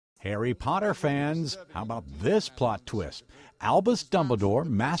Harry Potter fans, how about this plot twist? Albus Dumbledore,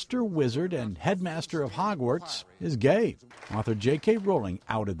 master wizard and headmaster of Hogwarts, is gay. Author J.K. Rowling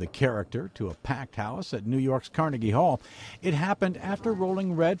outed the character to a packed house at New York's Carnegie Hall. It happened after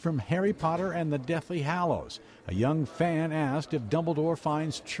Rowling read from Harry Potter and the Deathly Hallows. A young fan asked if Dumbledore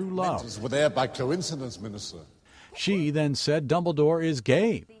finds true love. Were there by coincidence, Minister? She then said Dumbledore is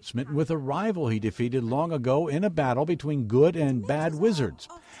gay, smitten with a rival he defeated long ago in a battle between good and bad wizards,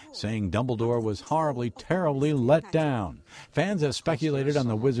 saying Dumbledore was horribly, terribly let down. Fans have speculated on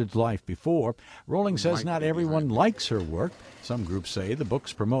the wizard's life before. Rowling says not everyone likes her work. Some groups say the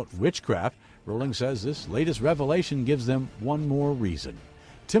books promote witchcraft. Rowling says this latest revelation gives them one more reason.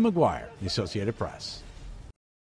 Tim McGuire, The Associated Press.